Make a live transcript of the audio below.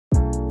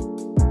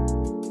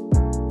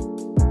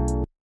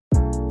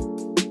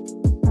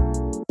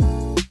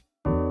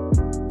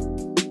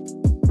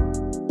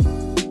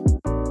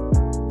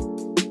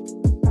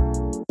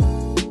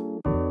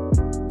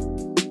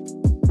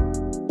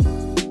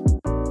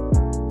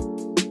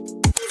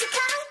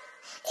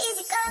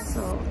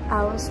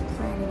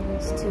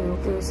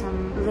do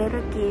some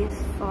little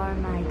gifts for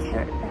my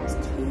Carat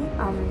bestie.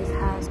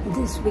 Because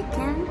this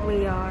weekend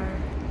we are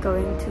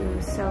going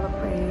to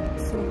celebrate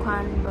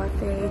Seungkwan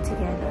birthday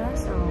together,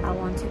 so I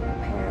want to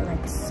prepare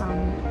like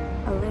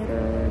a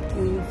little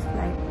gift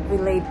like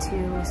relate to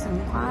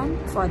Seungkwan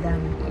for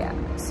them. Yeah,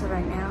 so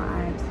right now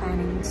I'm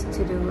planning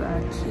to do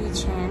a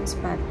keychains,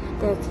 but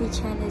the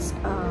keychain is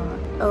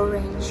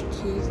orange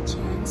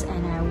keychains,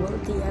 and I will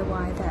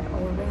DIY that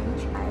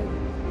orange. I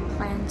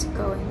plan to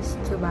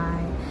to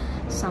buy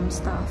some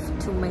stuff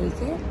to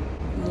make it.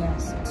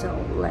 Yes, so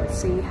let's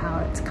see how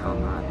it's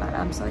come out, but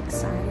I'm so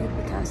excited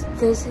because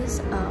this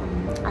is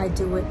I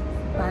do it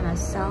by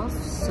myself,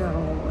 so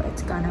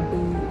it's gonna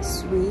be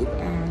sweet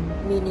and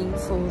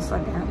meaningful for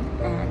them,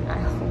 and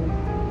I hope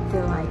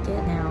they like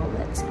it. Now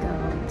let's go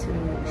to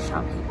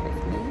shopping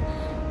with me,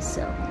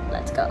 so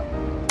let's go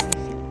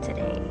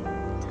today.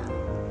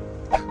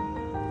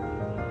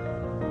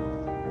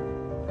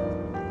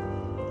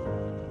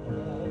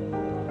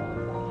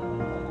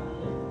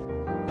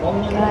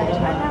 Guys,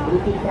 right now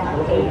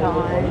Aeon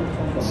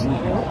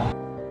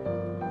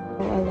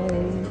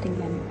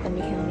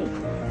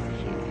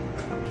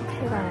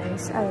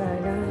guys, ở lời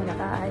nâng là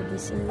ta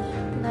IBC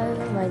nơi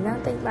vậy nó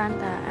tên ban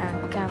ta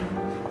ăn cầm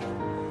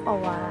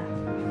oa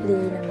li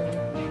là mình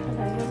ở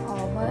đây nó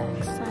hồ với ăn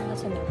sai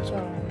sẽ được cho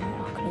nó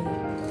clean.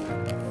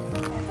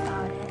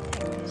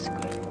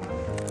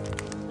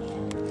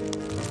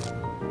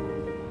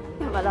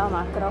 Và đó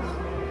Makro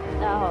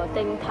đó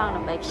tinh thang là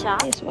bake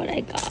shop. Is what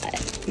I got.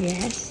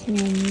 Yes,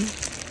 nhưng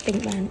tinh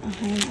ban ở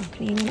hai nó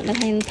clean nó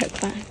hay thật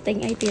quá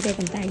tinh ấy tia đây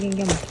còn tay dương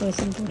cho một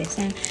person tôi để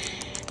sang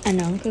anh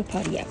nó cứ phở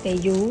đẹp về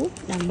dú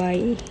làm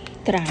bay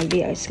trải về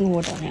ở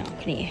ngồi đó nào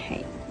này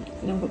hay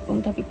nhưng mà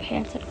cũng ta bị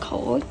phép thật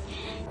khổ.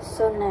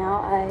 So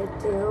now I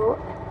do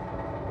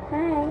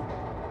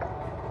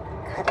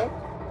cut it.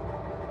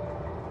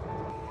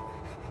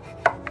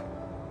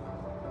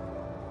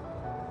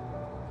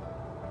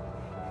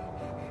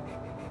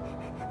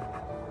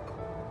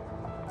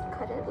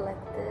 Cut it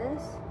like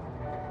this.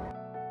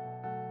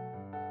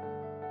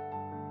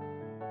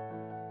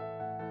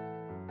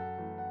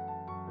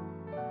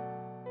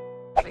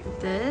 Like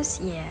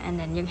this, yeah, and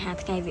then you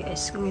have to give it a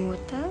smooth.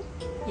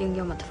 Nhưng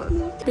vô mà thử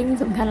tính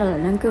dùng khá là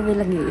năng cứ vì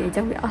là nghĩ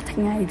trong bị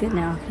off ngay thế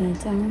nào thì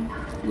trong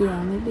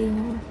maybe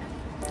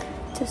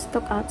just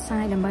took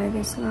outside and buy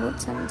cái smooth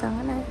xong trong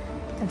cái này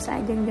làm sao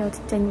dân vô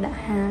trên đã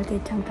ha thì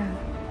trong tàu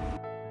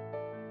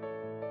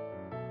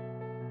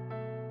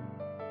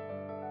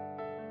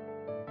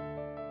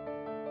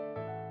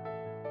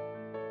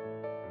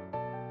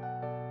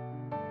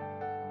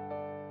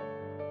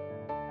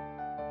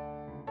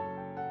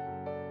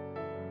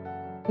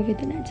vì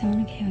tôi đã cho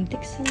nó khéo tích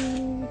sâu.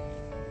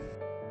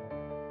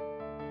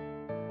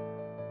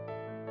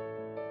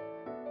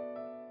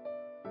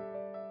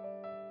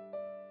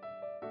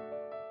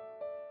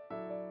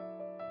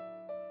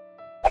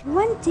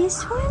 Want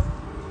this one?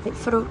 Like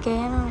fruit kia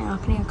nó nè,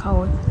 cái này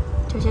khối,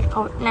 cho chết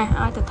khối nè,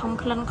 ai từ thông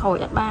khăn khối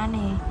ở ba nè,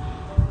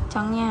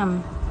 trong nhầm,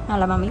 nào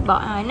là mà mình bỏ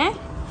ai nè,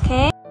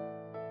 ok.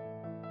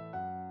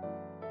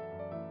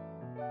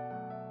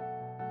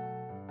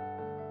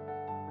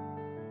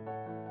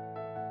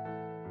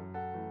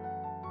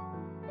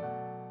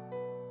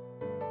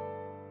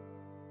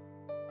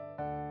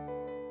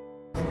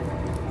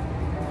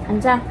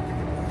 앉아.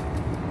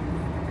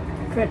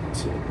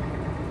 그렇지.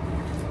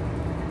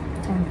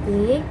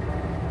 장비.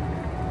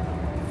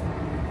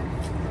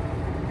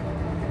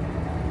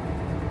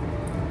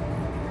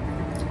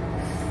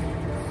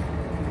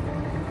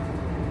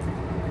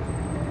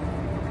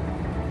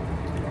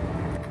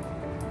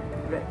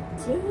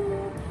 그렇지.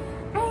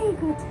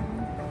 아이고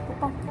참.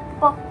 뽀뽀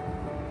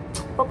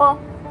뽀뽀 뽀뽀.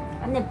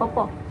 언니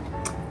뽀뽀.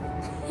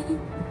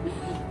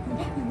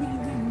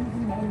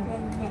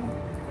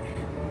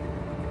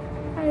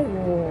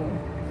 아이고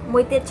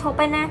mùi tiết chụp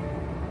bên nè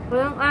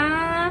vâng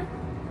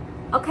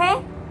ok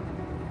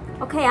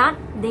ok á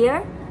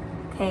dear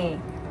ok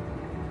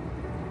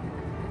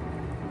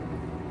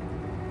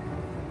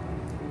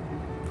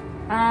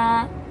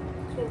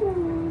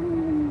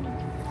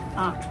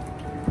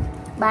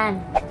bàn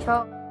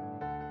cho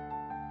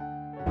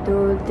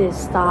do this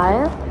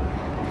style.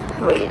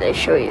 Wait, I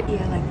show you.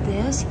 Yeah, like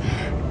this.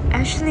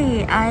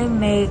 Actually, I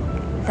make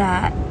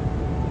that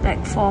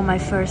like for my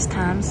first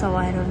time, so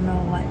I don't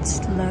know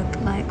what's look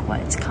like,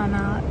 what's come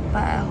out,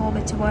 but I hope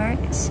it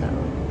works. So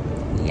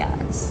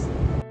yes.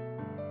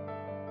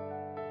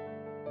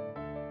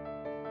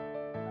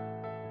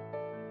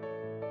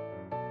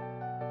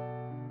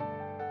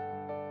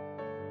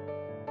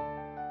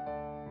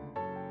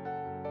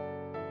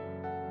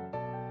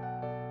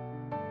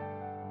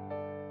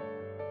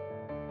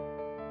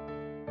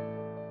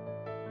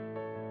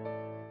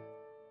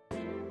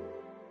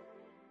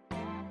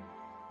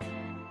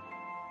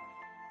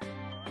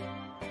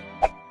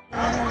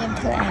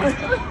 thưa à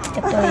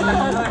cái tôi đi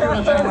hai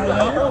ấy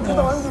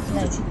yes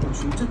like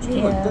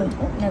here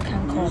no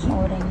can call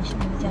orange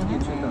chẳng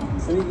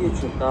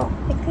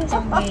because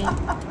I'm going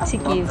to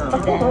give to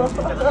them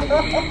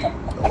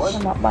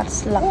nhưng mà bật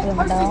slug rồi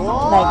mà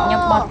đó like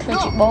nhóm bật thôi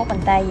chị bố bàn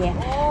tay vậy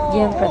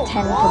dương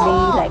pretend to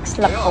be like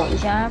slug hội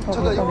chứ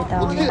rồi bị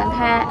tao anh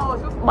ha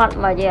bật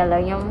mà giờ là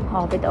nhóm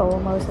họ bị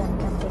tao motion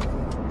campaign.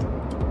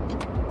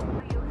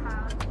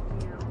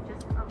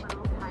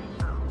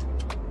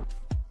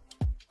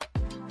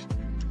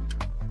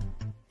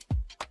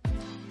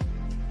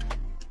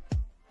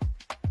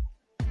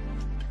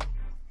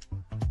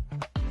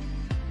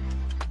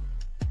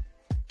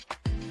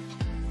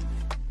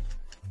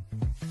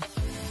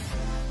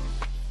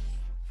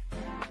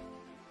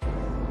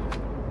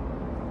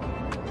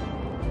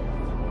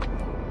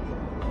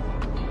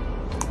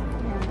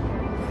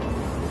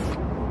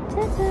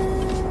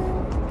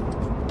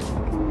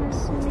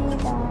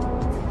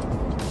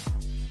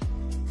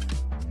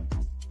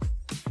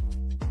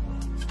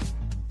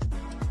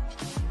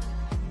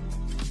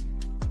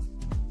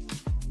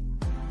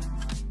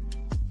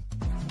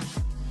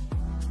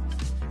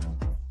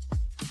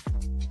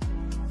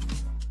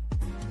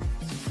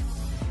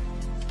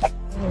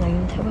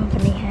 Thưa bạn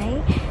phần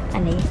này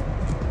anh ấy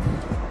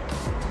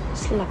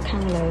slug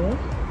khang lửa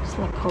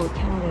slug hồi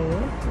khang lửa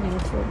nhưng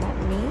thưa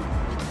bạn ní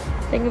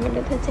แต่มัน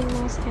ดูเป็นม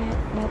อส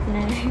แบบ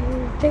นั้น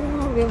เป็นม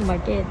อสแบบมา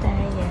เกตได้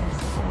yes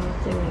I'll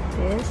do like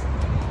this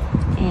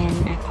and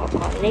ขอ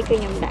ก่อนนี่ก็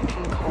ยังดักข้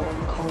างโ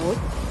ค้ด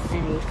อั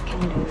นนี้ข้า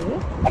งหรือ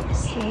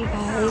hey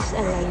guys อ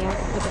ะไรเนี่ย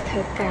เราจะเท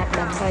การ์ด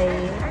ดังไป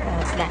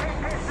ดัก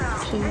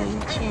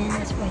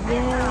keychains ไว้เย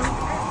อะ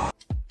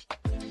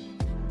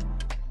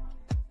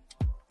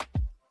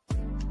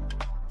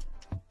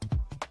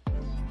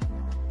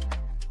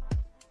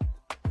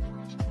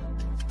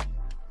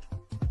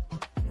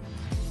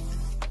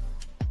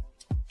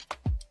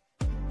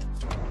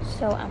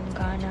So I'm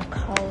gonna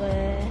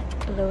color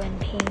blue and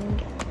pink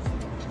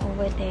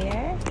over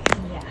there.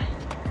 Yeah.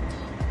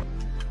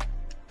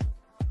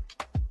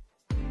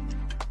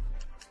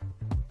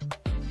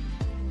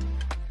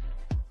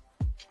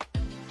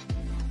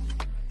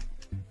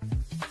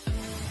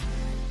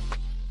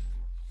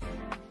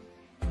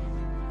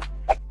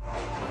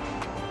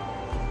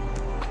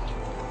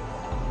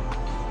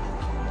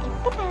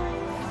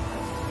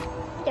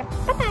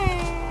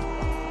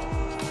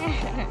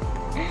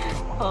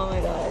 Oh my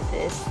god,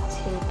 this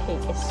tea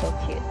cake is so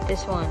cute.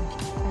 This one,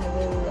 I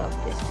really love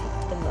this cake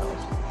the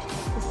most.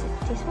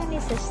 This one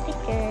is a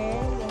sticker.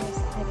 Yes,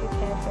 happy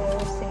birthday,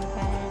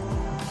 Seungkwan.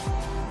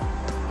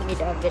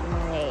 Meet up with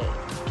my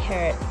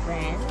Carat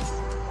friends,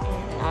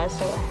 and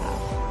also I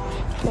have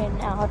print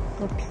out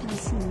the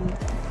PC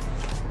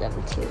them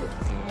too.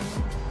 And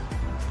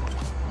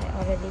I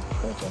already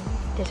put in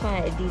this one.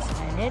 I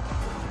designed it,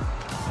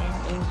 and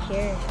in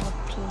here I have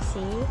PC.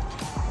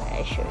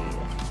 I show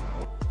you.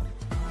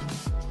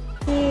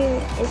 Here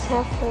is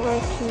have 4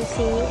 PC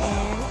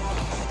and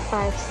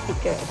 5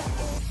 stickers.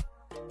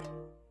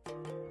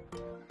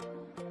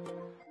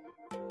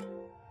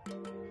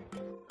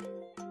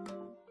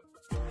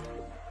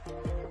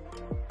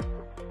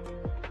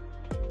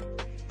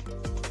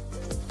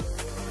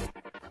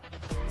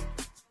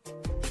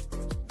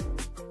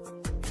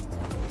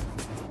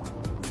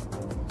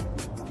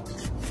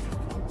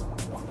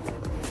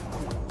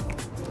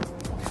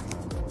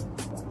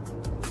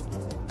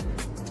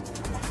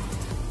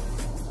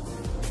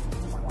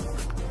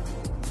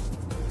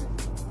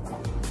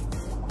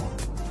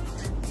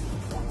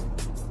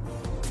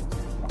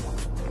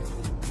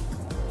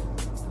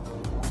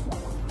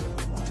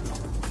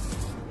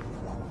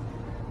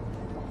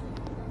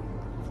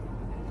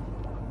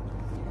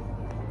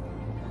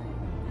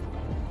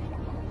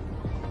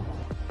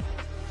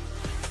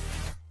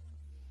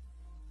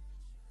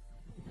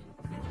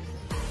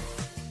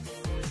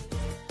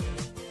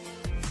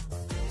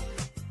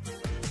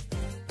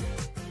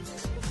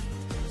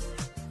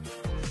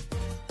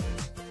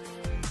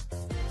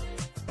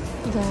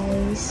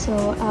 Guys,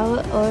 so our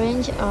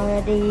orange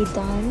already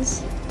done,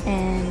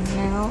 and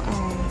now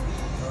I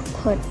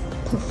put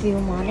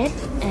perfume on it,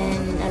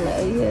 and I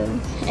love you.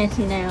 And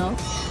now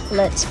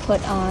let's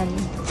put on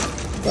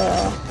the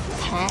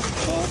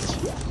package.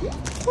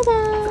 Ta-da!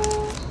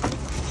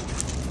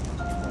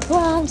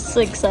 Wow, I'm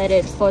so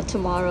excited for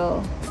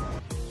tomorrow.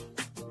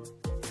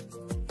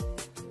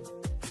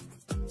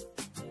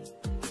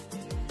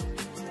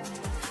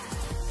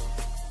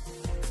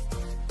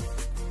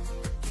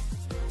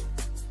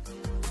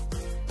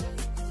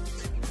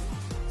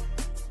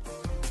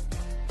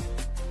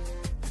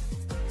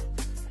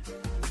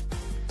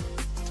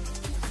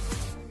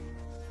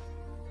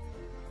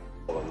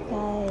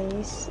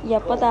 Guys,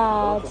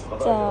 예쁘다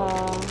진짜.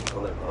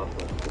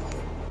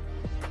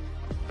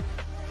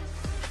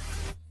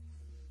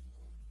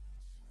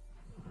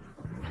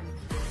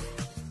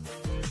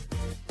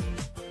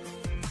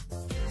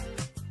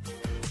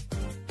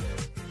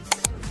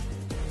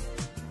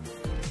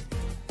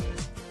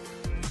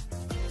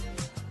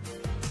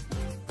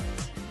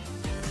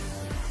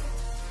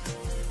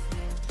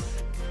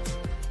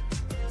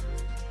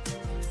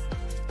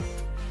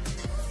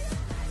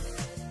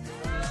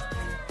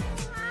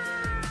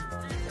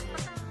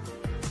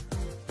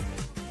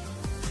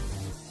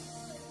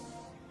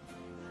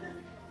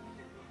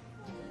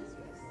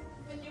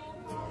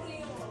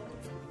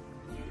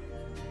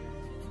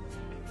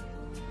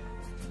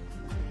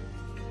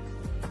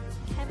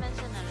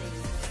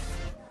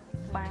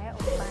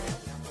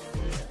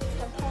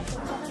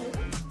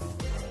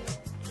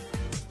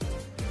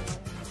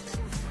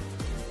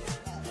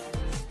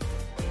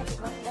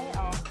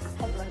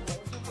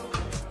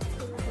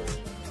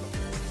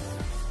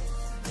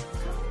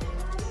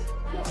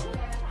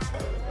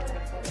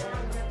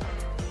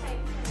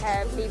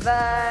 Happy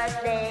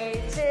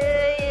birthday to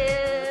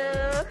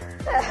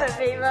you.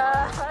 Happy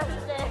birthday.